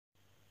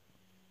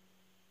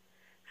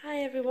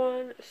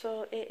everyone,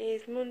 so it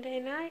is Monday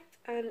night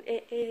and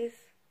it is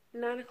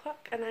 9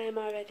 o'clock and I am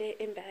already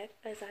in bed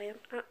as I am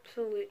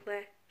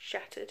absolutely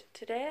shattered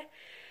today.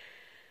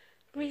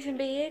 Reason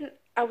being,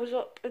 I was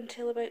up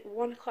until about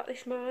 1 o'clock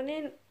this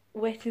morning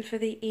waiting for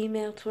the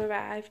email to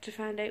arrive to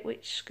find out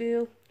which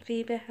school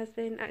Phoebe has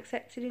been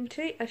accepted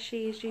into, as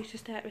she is due to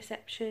start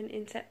reception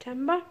in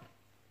September.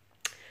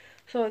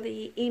 So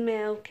the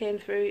email came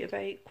through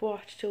about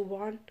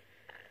 1:15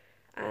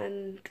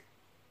 and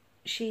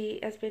she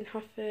has been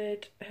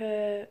offered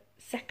her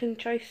second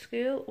choice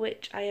school,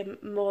 which I am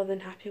more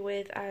than happy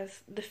with,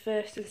 as the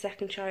first and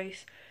second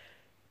choice,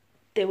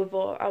 I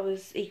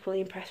was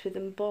equally impressed with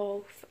them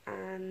both,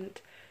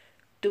 and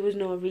there was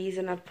no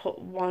reason I'd put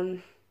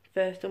one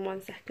first and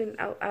one second.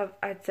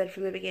 I'd said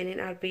from the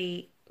beginning I'd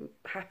be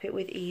happy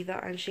with either,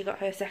 and she got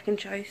her second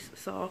choice.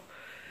 So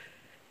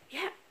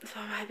yeah,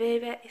 so my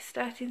baby is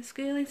starting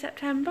school in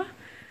September,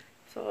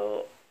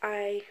 so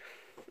I've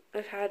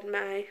had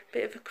my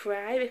bit of a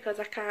cry because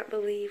I can't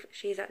believe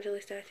she's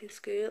actually starting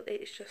school.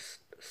 It's just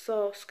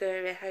so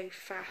scary how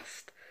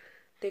fast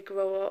they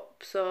grow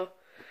up, so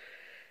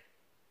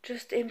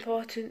just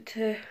important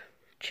to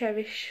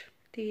cherish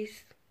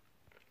these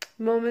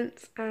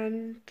moments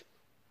and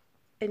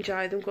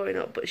enjoy them growing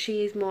up. But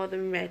she is more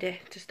than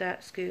ready to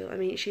start school. I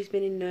mean, she's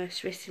been in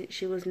nursery since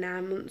she was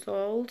 9 months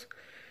old,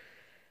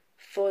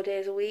 4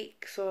 days a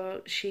week,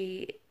 so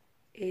she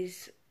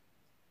is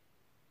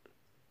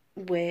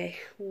way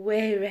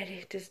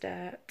ready to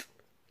start,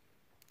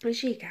 and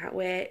she can't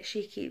wait.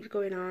 She keeps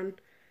going on,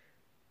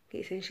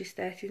 keeps saying she's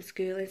starting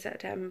school in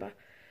September,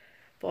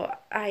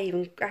 but I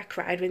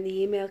cried when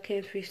the email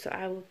came through, so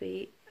I will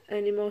be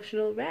an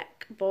emotional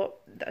wreck, but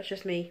that's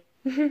just me.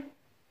 Good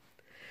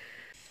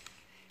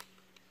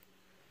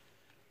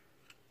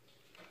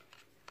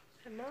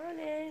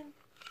morning.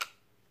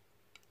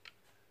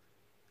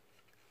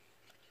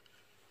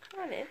 Come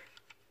on in.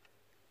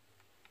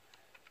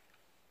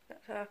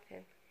 Not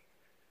talking.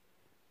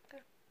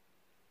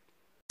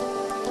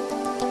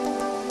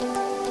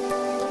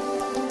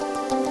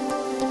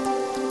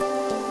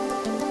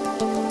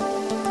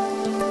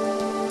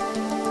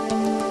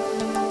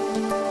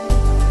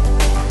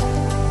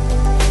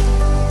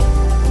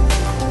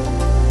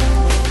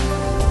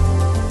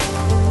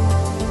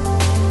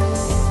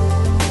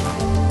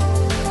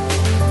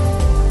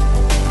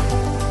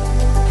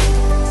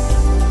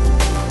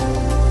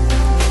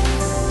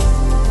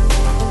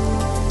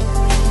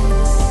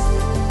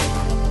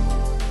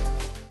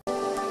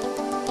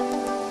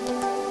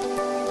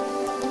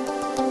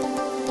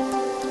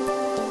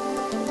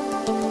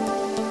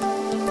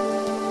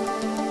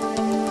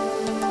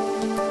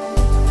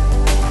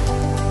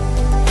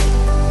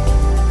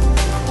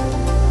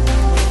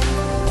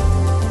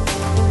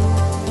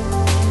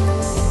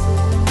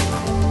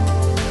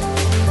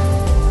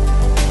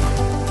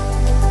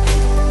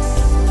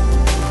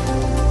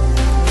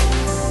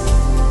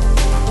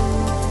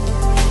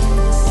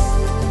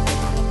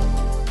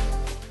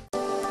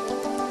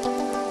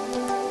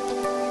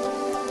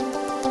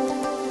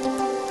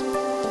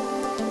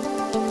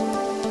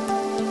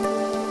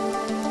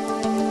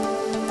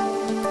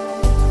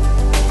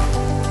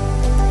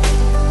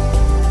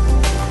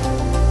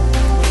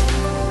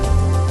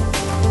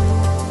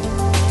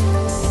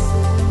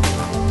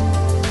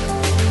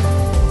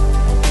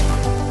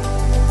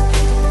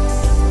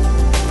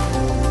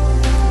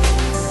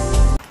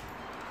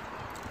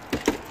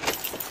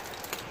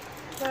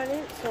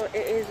 So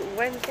it is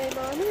Wednesday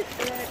morning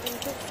and I am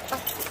just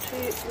off to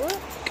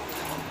work,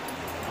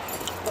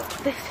 but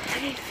this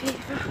hay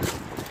fever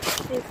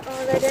is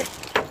already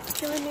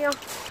killing me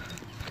off.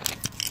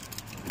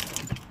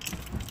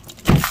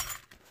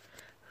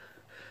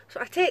 So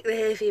I take the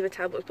hay fever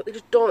tablets, but they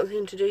just don't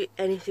seem to do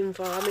anything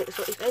for me.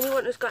 So if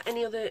anyone has got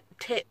any other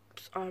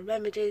tips or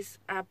remedies,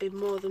 I'd be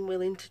more than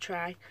willing to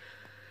try.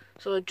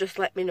 So just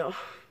let me know.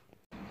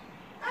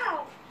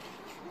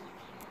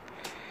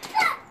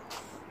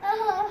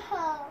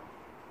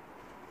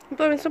 I'm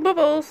blowing some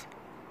bubbles.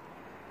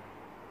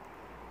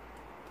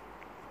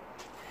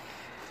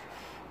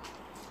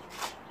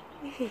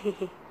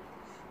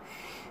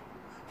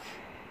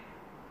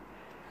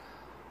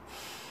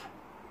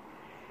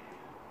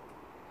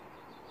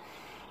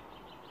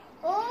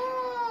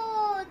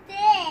 Oh,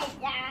 there.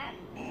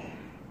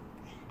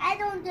 I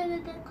don't do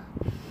it.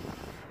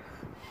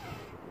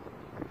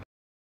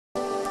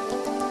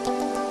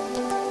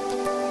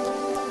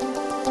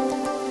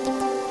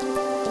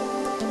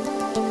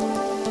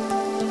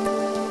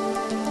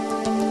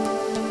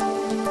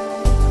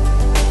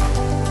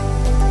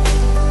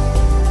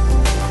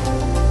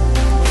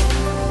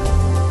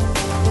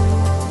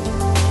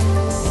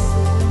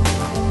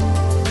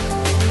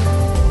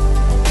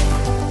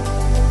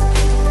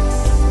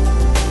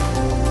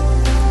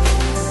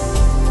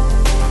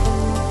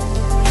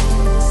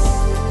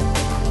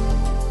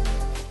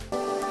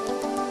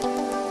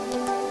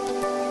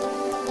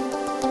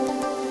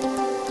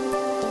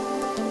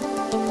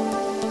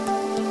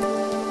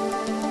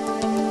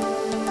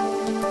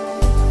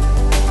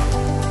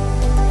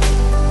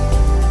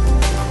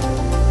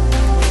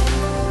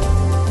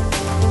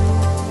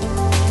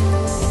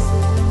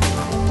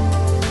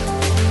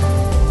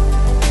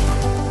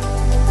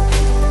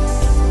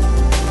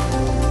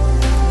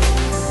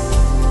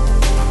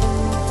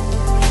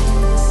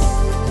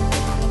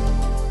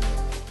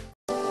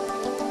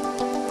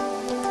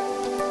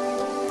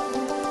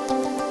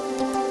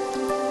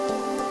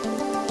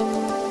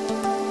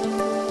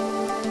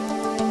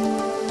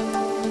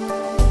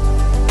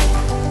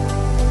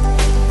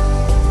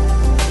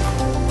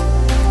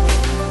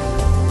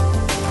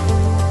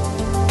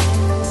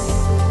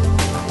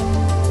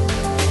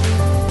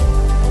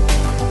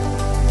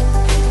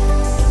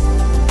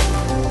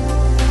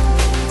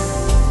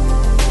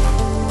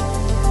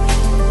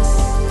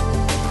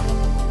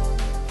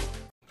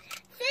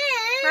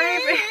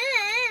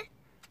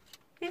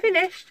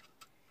 finished?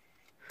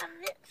 I'm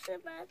mixing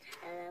my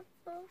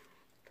telephone.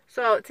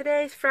 So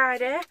today's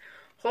Friday,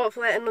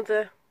 hopefully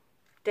another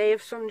day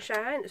of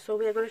sunshine, so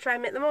we are going to try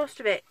and make the most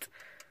of it.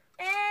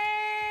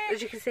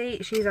 As you can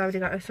see, she's already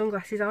got her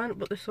sunglasses on,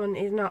 but the sun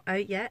is not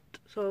out yet,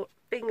 so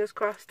fingers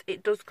crossed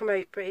it does come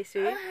out pretty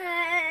soon.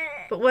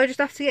 But we'll just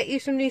have to get you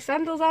some new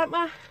sandals, aren't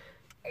we?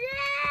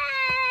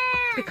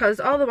 Because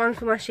all the ones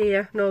from last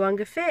year no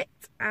longer fit,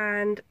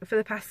 and for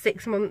the past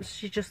 6 months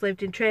she's just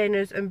lived in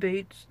trainers and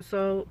boots,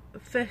 so the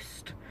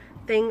first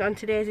thing on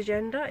today's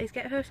agenda is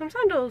get her some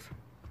sandals.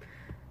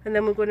 And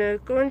then we're going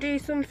to go and do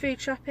some food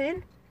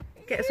shopping,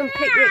 get some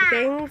picnic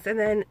things, and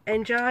then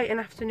enjoy an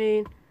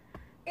afternoon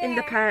in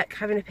the park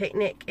having a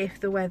picnic if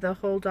the weather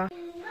holds off.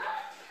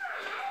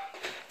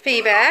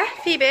 Phoebe,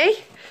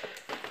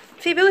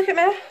 look at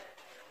me.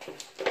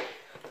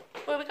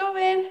 Where are we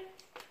going?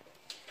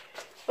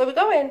 Where are we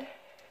going?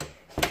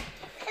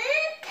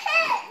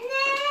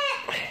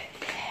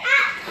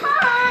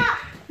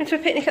 Into a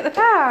picnic at the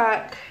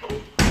park. I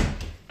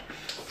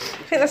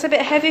think that's a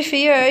bit heavy for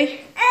you.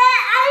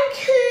 I'm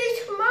too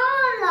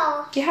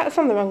smaller. Your hat's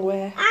on the wrong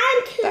way.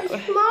 I'm too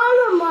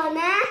smaller,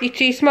 Mummy. You're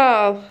too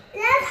small?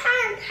 Let's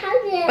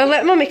carry it. Well,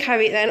 let Mummy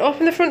carry it then.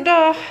 Open the front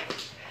door.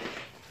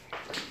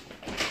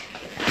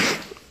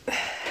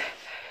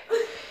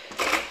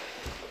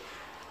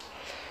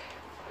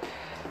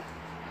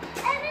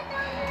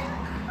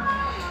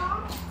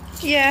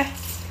 Yeah.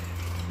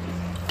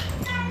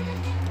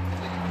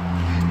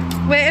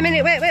 Wait a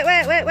minute, wait. Let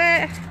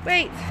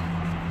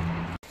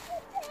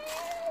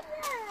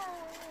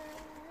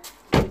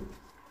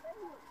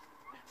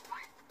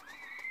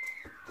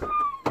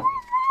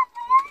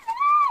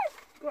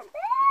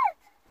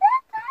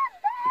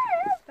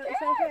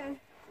yourself in.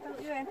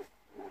 Let you in.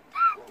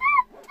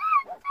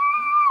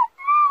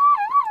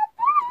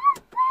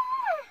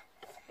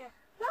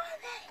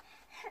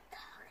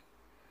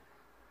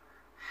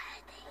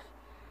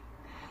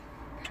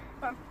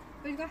 Come on,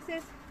 put your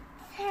glasses.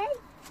 Hey.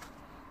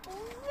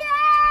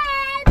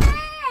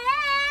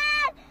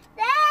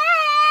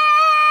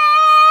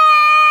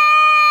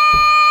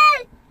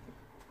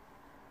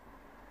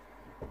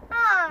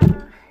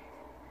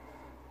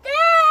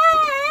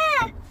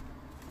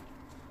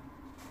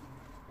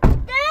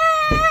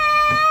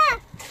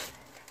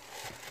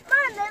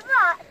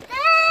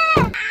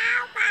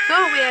 So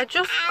we are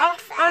just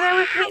off on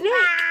our picnic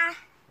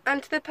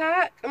and to the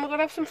park, and we're going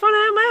to have some fun,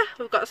 aren't we?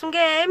 We've got some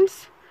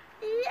games.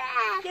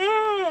 Yeah.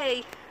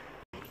 Yay!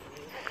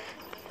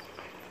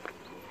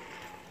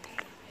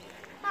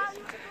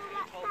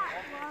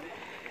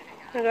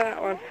 Look at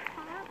that one.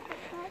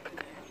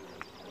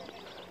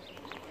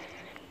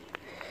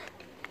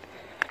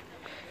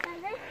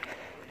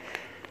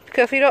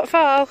 Careful you don't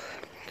fall,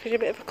 because you're a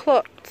bit of a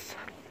klutz.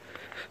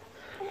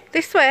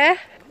 This way.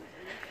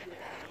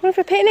 We're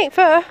for a picnic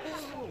first,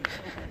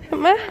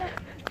 aren't we?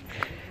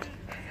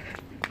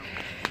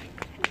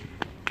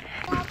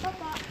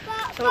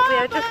 So we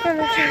are just going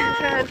to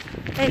try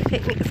a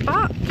picnic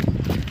spot,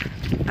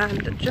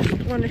 and just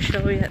want to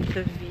show you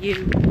the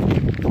view.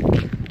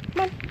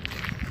 Come on.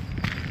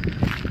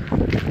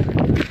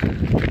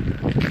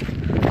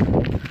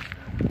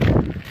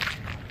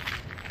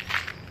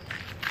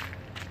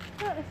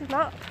 Oh, this is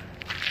not.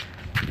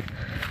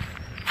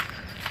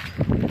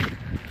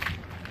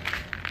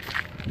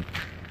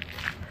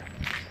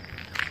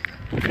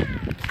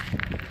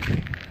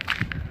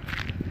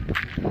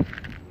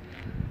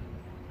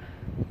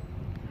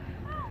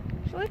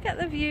 Look at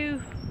the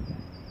view.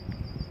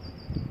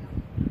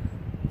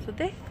 So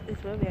this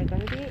is where we are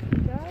going to be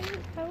enjoying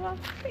our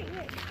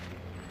picnic.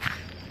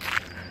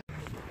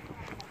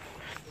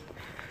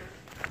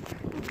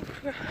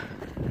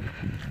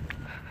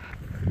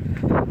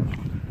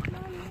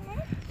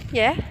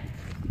 Yeah?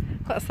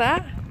 What's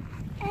that?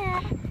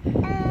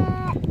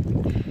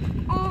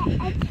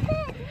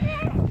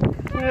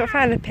 We're going to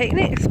find a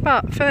picnic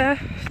spot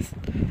first.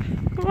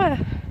 Where?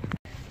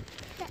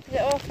 Is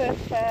it all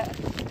first part?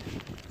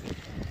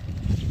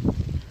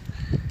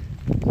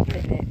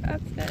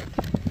 That's it.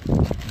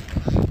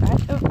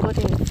 Right, oh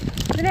goodies.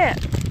 Isn't it?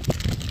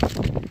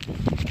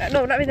 No,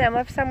 not with them,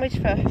 we'll have a sandwich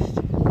first.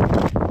 So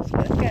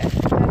let's get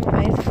them.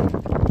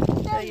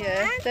 They're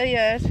yours. They're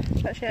yours.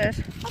 That's yours.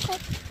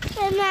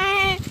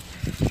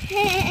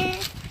 Okay.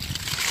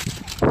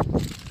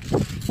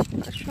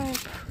 Let's try and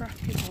prop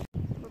it up.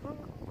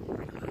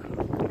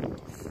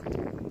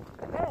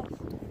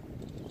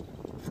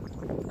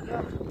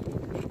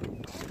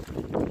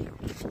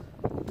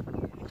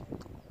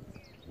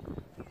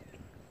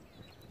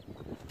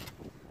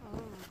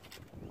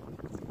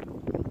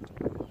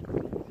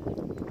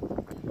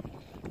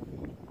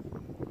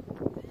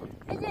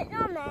 Is it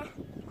yummy?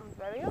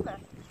 Very yummy.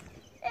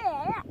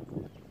 Yeah.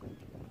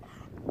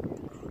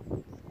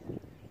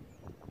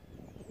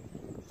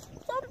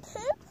 Some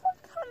people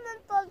coming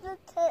for the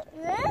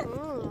picnic.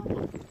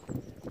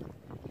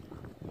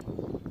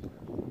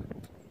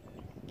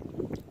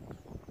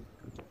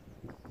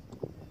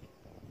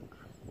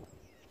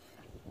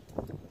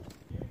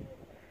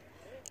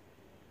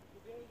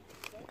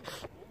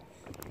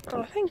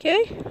 Oh, thank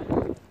you.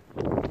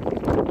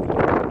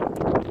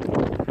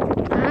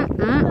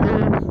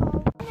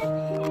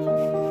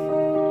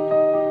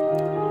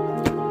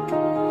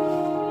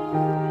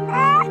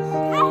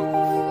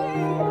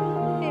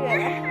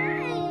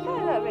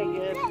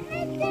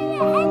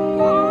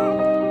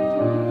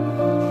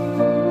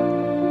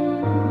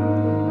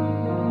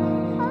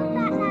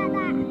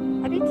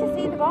 I need to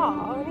see the ball.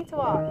 I need to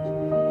watch.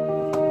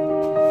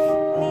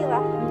 Neela.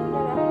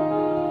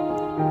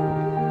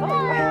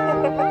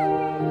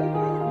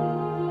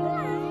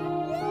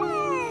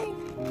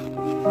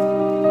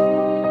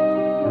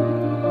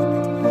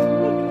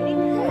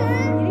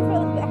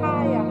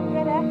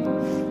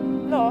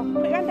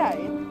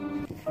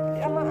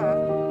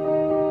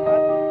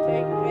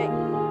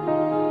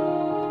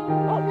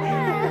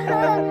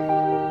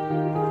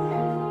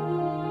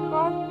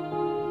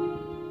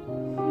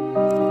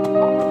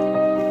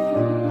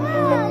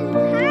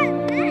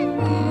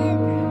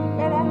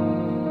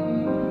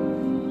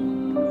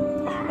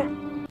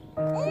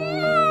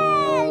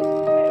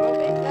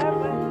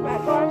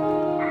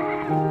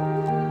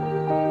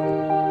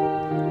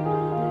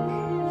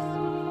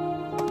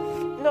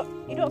 No,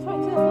 you don't throw it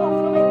to the floor,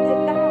 throw it in the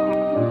dark.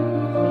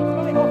 You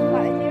throw it up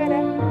like this, you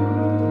ready?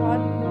 1,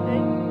 2,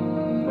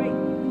 3.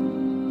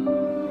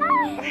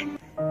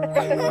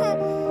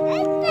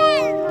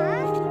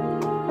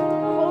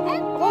 Hold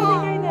it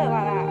down there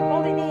like that.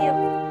 Hold it near your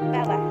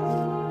belly.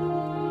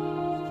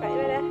 Right, you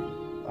ready?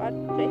 1,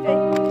 2, 3.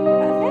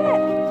 That's it.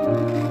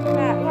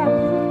 Right, come on.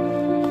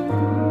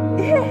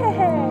 Yeah.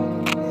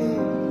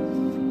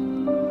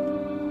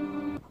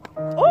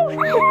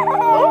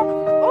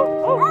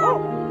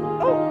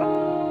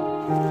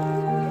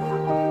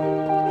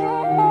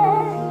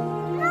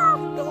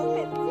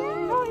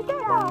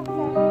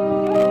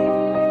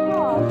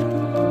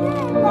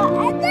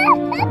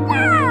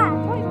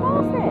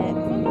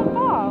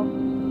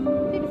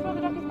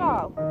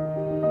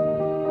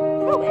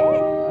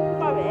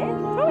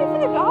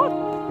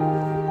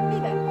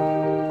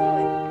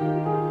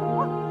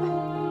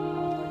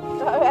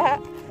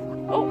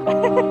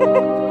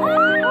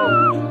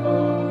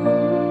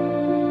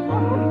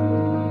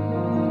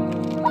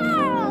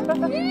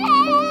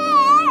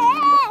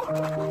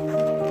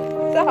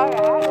 It's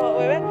alright, won't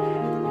we? Do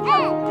you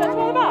want to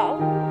throw the ball?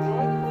 Do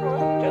you want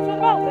to throw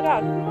the ball to the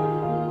dog?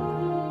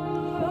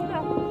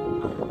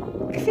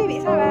 I can see that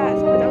it's alright,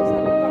 someone else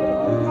said,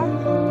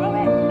 throw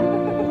it.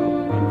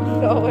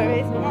 No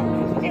worries.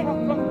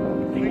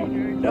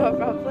 No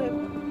problem.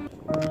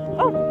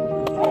 Oh!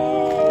 Hey,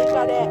 you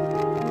got it.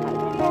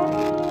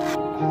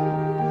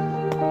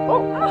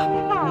 Oh, ow!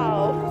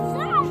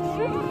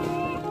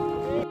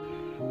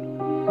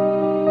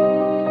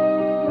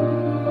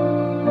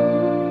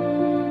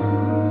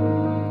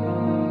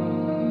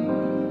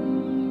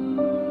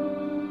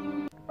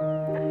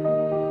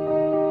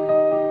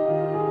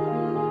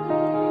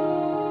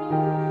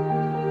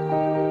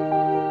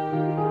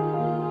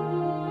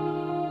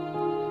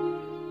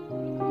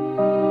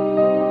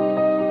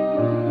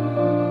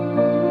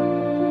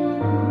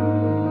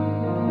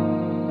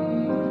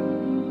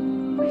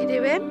 What are you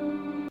doing?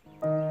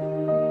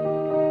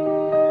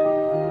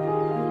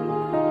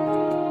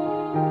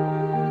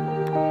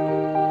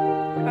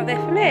 Are they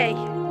for me?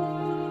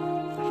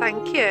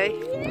 Thank you.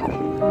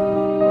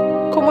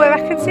 Come where I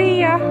can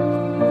see you.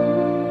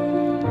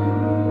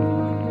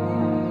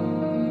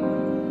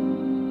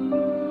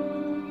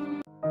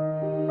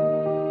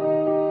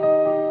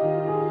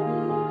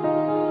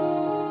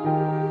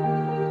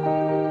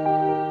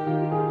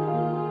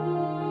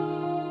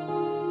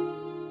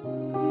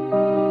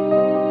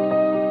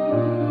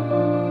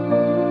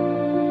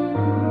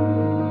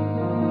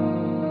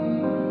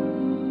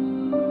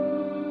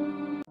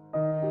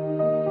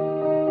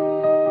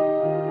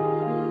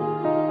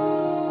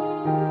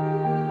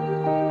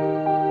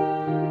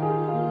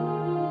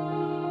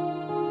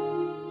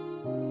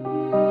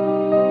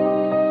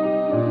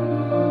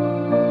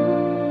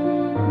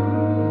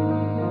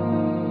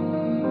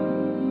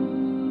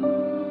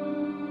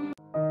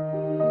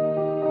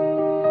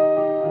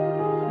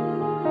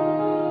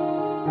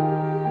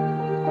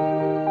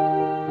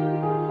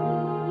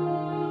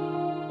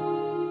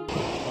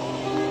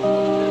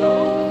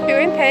 You're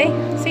in pay,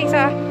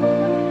 Caesar.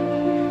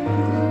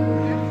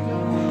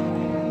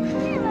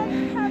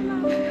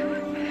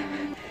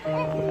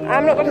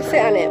 I'm not going to sit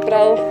on it, but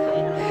I'll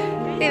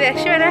do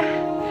this. You ready?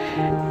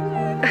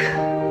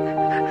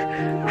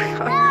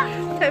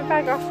 Take the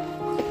bag off.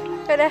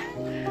 Ready?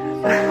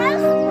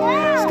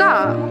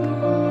 Stop.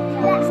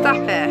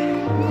 Stop it.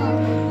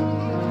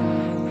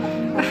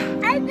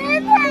 I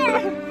did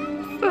it!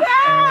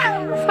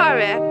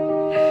 Sorry.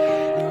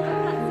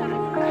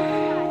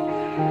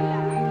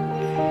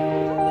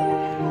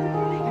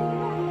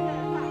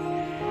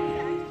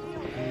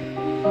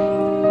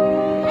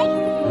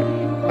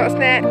 What's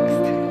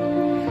next?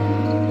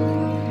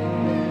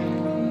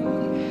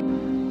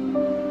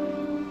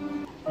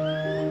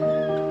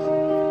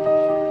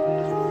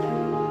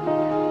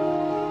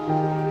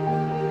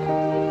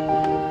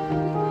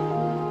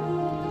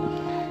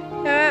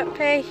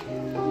 Pee.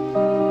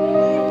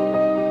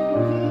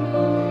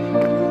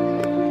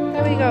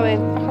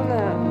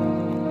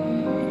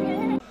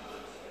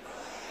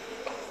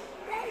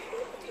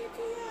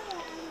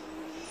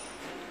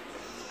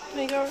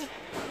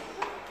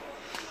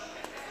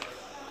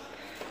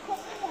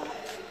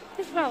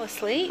 They're all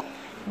asleep.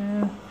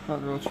 Yeah,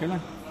 like they're all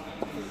chilling.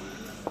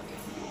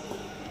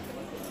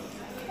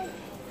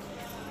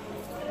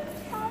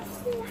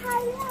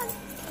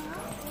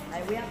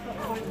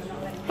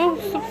 Oh,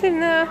 something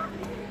there.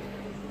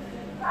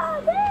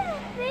 Oh, there.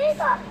 We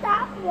got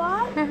that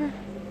one.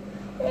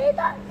 We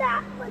got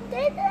that one,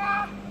 didn't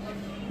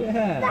we?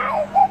 Yeah. That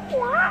is the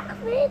black.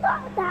 We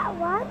got that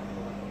one.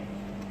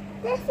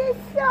 This is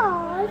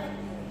Saul's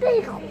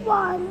big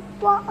one,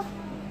 but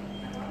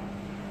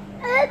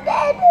a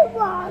baby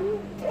one.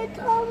 It's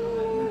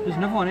only. There's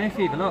another one here,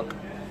 Fever, look.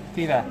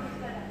 Fever.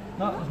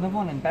 Look, there's another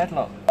one in bed,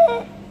 look.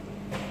 Yeah.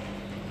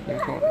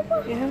 This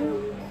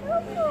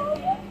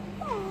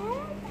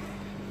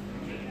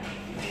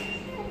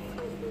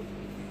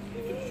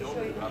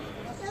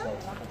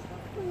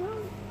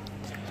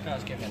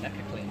guy's giving a neck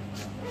a clean.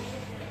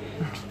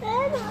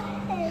 They're not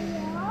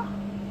here.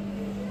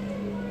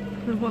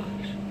 The what?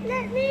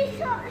 Let me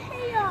sit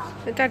here.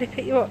 Did Daddy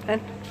pick you up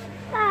then?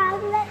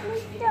 Mom, let me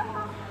sit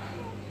up.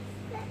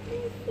 Let me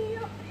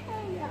sit up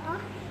here.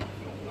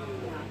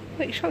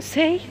 Look, you can't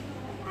see.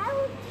 I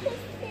want to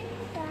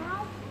sit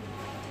down.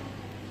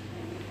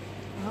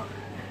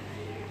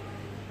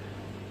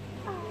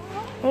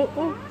 Oh,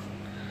 oh.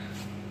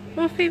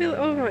 Oh, Phoebe,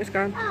 oh no, it's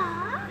gone.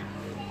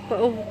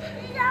 Little,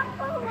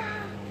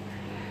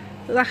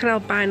 like an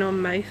albino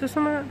mouse or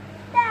something.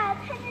 Dad,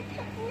 can you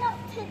pick me up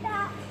to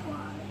that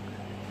one?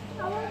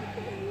 I want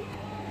to be...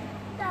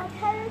 Dad,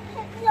 can you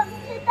pick me up to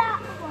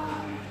that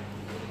one?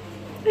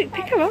 Look,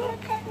 pick her Can up. you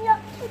pick me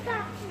up to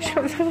that She one?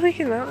 wants to have a look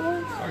in that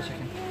one. Sorry,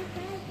 chicken.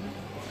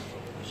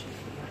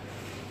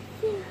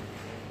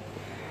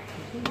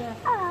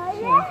 Oh,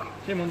 yeah?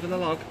 Jim, under the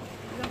log.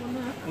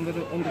 Under the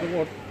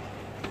wood.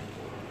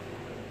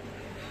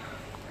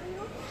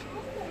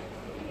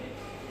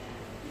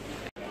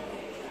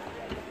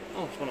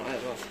 Oh, it's one out there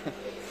as well.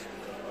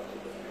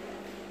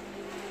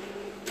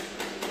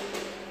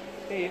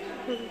 Steve.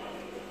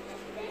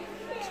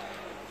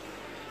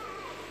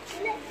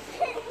 Let's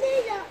pick me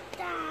up,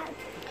 Dad.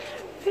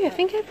 Yeah, I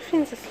think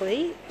everything's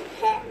asleep.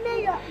 Pick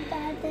me up,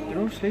 Daddy. They're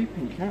all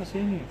sleeping, you can't see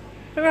them.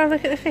 Look around,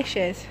 look at the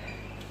fishes.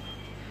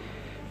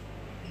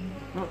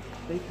 Look,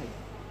 sleeping.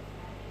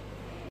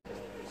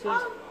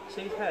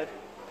 See his head?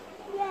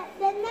 Yeah,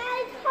 the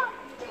night hot.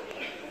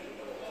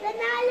 The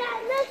night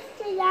at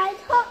Lusty, I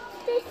hot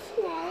the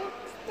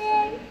snakes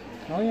thing.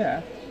 Oh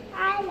yeah? I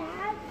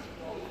like.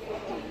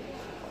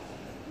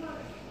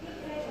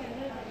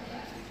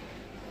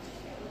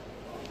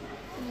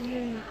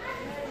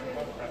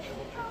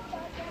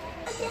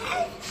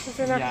 Is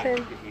there nothing?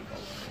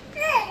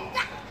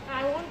 I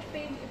want to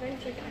be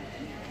eventually.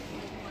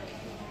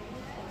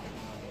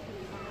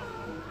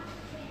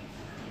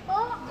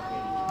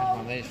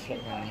 Oh, they just flop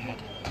around your head.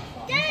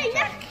 Daddy,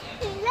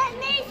 let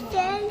me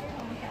see.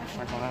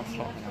 Like one out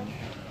flop around your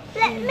head.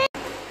 Let me.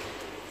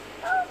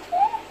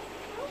 Okay.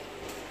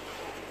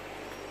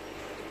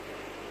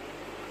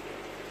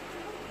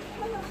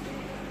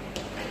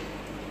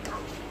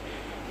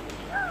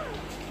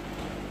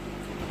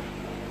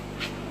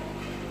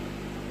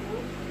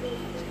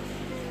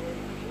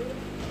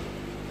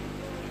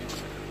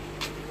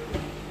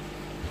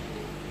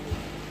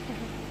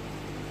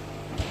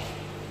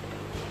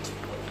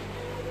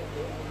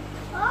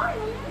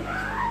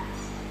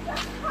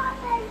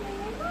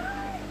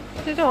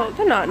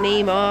 They're not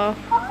Nemo.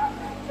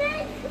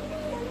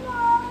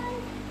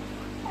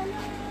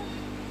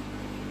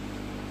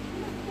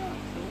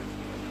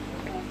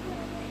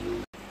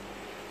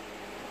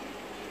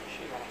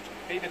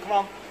 Fever, come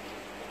on.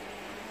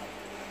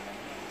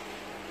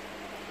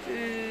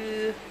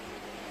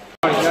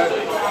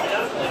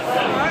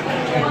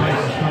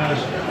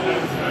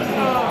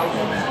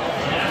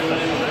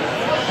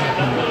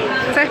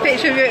 Take a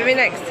picture of you with me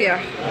next to you.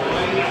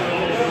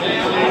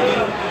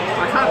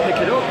 I can't pick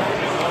it up.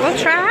 We'll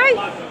try.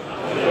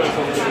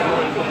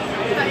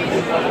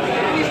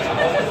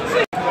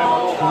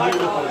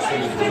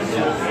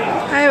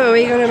 How are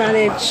we going to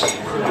manage?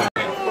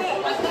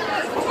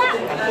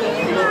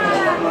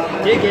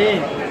 Dig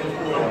in.